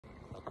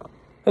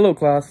Hello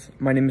class,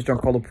 my name is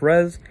Giancarlo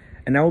Perez,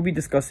 and I will be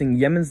discussing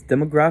Yemen's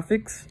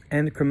demographics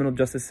and criminal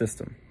justice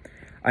system.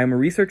 I am a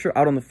researcher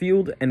out on the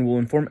field and will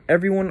inform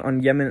everyone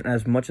on Yemen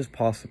as much as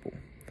possible.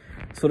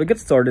 So to get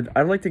started,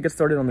 I'd like to get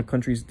started on the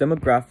country's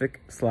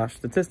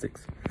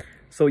demographic/statistics.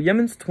 So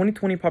Yemen's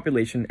 2020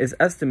 population is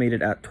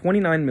estimated at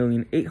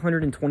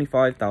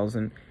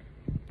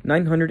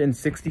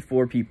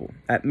 29,825,964 people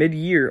at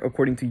mid-year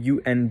according to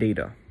UN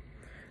data.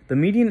 The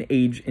median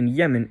age in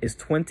Yemen is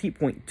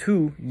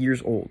 20.2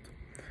 years old.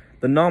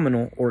 The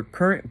nominal or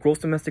current gross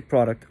domestic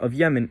product of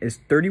Yemen is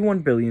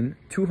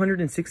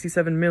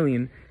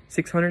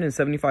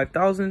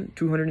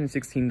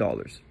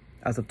 $31,267,675,216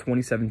 as of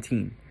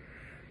 2017.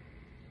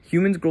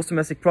 Human's gross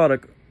domestic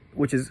product,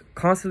 which is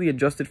constantly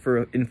adjusted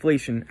for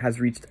inflation,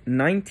 has reached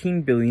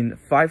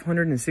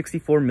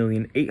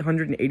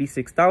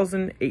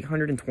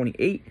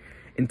 $19,564,886,828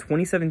 in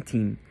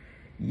 2017.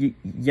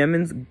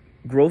 Yemen's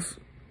gross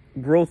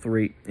growth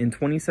rate in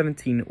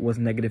 2017 was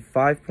negative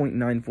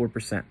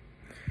 5.94%.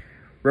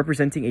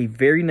 representing a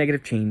very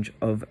negative change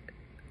of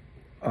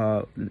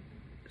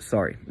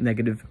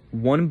negative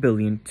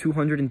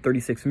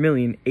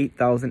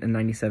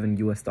 $1,236,008,097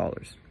 US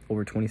dollars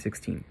over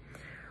 2016,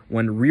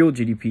 when real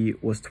GDP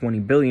was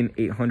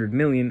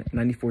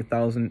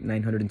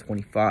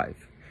 $20,800,094,925.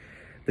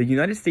 The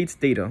United States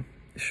data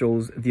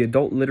shows the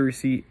adult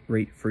literacy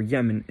rate for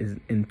Yemen is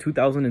in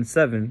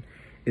 2007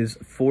 is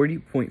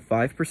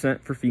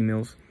 40.5% for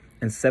females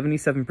and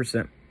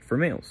 77% for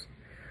males.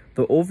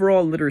 The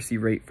overall literacy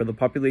rate for the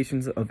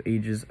populations of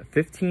ages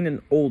 15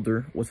 and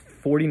older was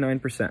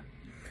 49%.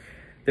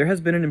 There has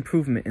been an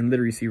improvement in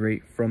literacy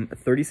rate from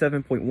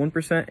 37.1% in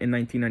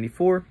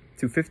 1994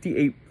 to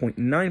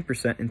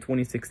 58.9% in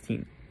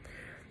 2016.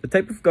 The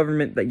type of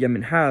government that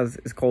Yemen has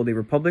is called a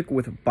republic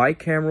with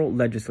bicameral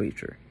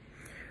legislature.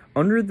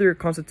 Under their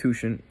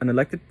constitution, an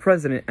elected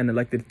president and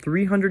elected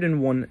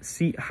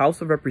 301-seat House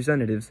of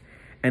Representatives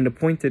and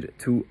appointed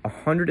to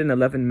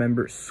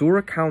 111-member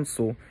Shura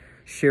Council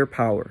share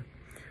power.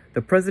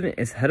 The president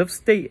is head of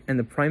state and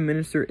the prime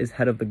minister is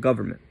head of the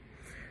government.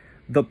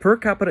 The per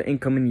capita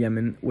income in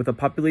Yemen, with a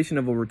population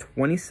of over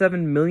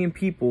 27 million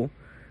people,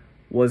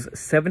 was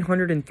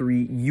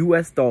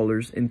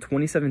 $703 in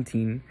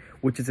 2017,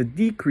 which is a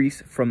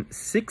decrease from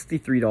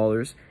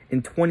 $63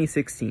 in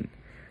 2016.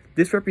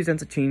 This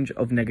represents a change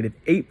of negative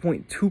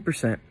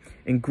 8.2%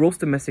 in gross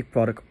domestic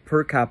product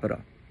per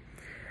capita.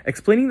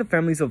 Explaining the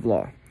families of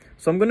law.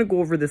 So I'm going to go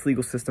over this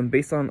legal system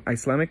based on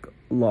Islamic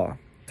law,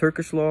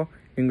 Turkish law,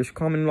 English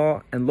common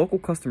law, and local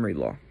customary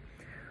law.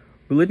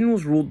 Religion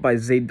was ruled by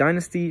Zayd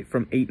dynasty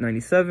from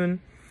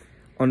 897,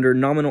 under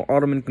nominal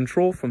Ottoman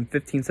control from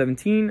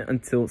 1517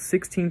 until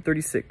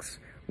 1636,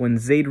 when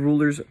Zayd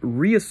rulers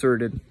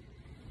reasserted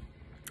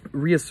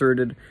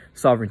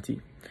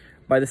sovereignty.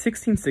 By the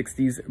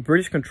 1660s,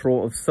 British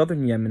control of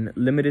southern Yemen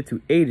limited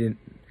to Aden.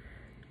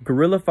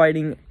 Guerrilla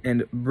fighting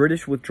and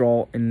British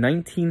withdrawal in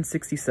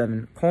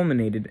 1967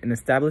 culminated in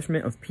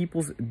establishment of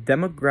People's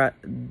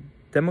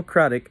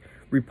Democratic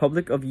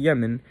Republic of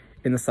Yemen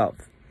in the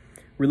south.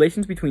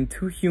 Relations between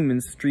two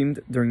humans streamed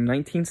during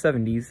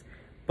 1970s,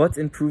 but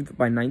improved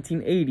by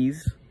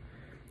 1980s,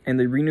 and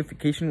the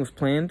reunification was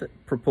planned.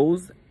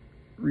 Proposed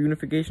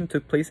reunification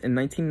took place in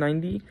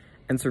 1990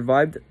 and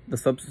survived the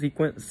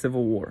subsequent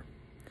civil war.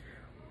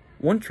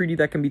 One treaty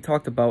that can be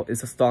talked about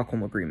is the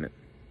Stockholm Agreement.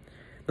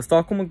 The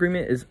Stockholm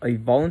Agreement is a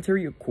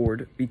voluntary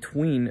accord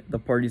between the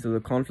parties of the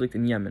conflict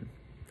in Yemen.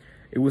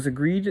 It was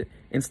agreed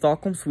in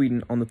Stockholm,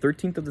 Sweden on the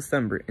 13th of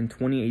December in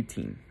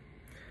 2018.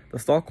 The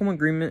Stockholm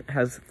Agreement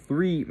has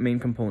three main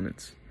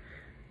components.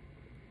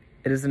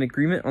 It is an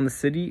agreement on the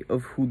city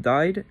of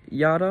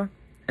Hudayyara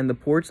and the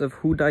ports of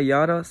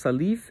Hudayyara,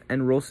 Salif,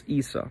 and Ros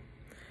Isa.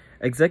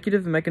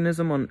 Executive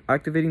mechanism on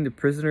activating the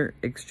prisoner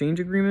exchange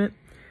agreement,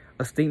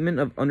 a statement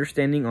of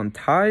understanding on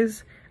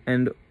ties,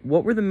 and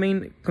what were the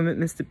main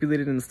commitments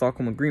stipulated in the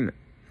Stockholm Agreement.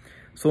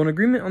 So an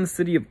agreement on the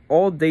city of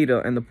Al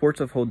Data and the ports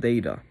of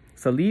Hodeidah,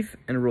 Salif,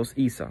 and Ros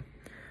Isa.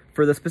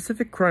 For the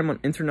specific crime on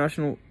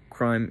international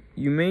crime,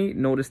 you may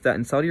notice that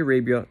in Saudi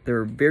Arabia, there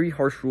are very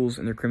harsh rules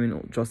in their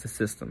criminal justice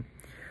system.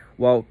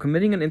 While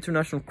committing an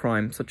international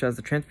crime, such as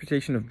the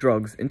transportation of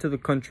drugs into the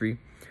country,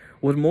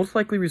 would most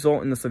likely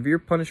result in the severe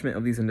punishment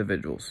of these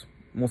individuals,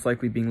 most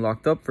likely being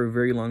locked up for a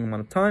very long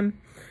amount of time,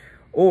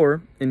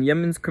 or in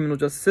Yemen's criminal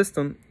justice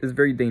system is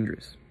very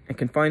dangerous and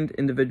can find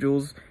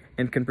individuals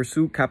and can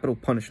pursue capital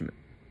punishment,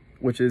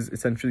 which is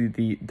essentially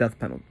the death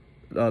penalty.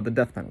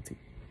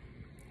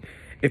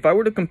 If I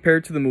were to compare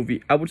it to the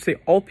movie, I would say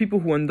all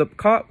people who end up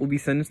caught will be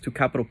sentenced to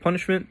capital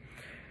punishment.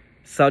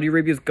 Saudi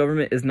Arabia's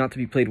government is not to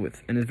be played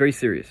with and is very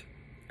serious.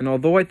 And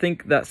although I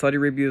think that Saudi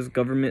Arabia's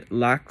government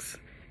lacks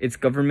its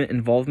government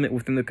involvement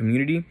within the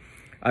community,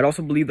 I'd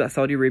also believe that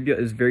Saudi Arabia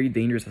is very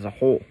dangerous as a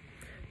whole.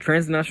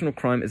 Transnational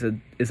crime is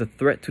a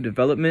threat to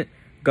development,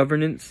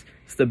 governance,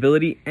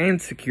 stability, and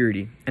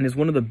security, and is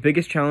one of the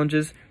biggest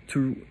challenges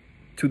to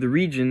the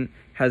region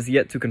has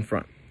yet to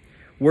confront.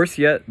 Worse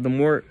yet, the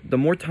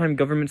more time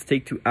governments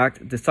take to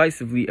act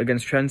decisively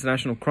against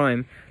transnational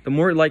crime, the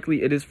more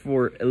likely it is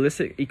for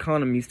illicit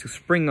economies to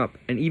spring up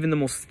in even the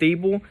most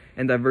stable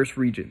and diverse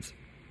regions.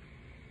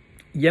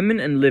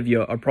 Yemen and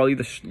Libya are probably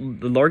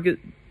the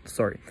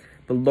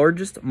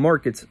largest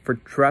markets for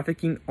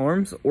trafficking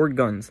arms or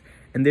guns,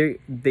 and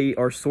they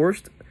are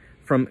sourced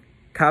from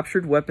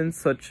captured weapons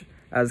such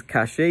as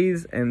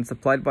caches and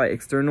supplied by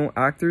external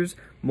actors.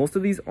 Most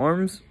of these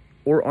arms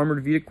or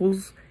armored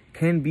vehicles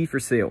can be for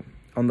sale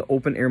on the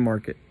open air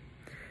market.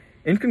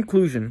 In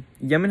conclusion,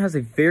 Yemen has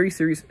a very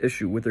serious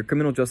issue with their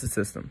criminal justice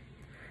system.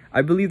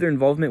 I believe their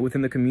involvement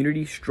within the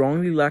community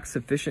strongly lacks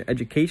sufficient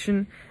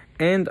education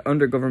and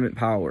under government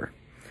power.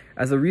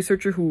 As a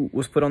researcher who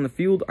was put on the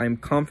field, I am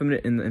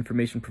confident in the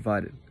information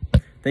provided.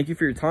 Thank you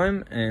for your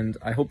time, and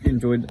I hope you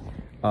enjoyed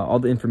all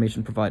the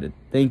information provided.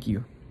 Thank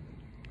you.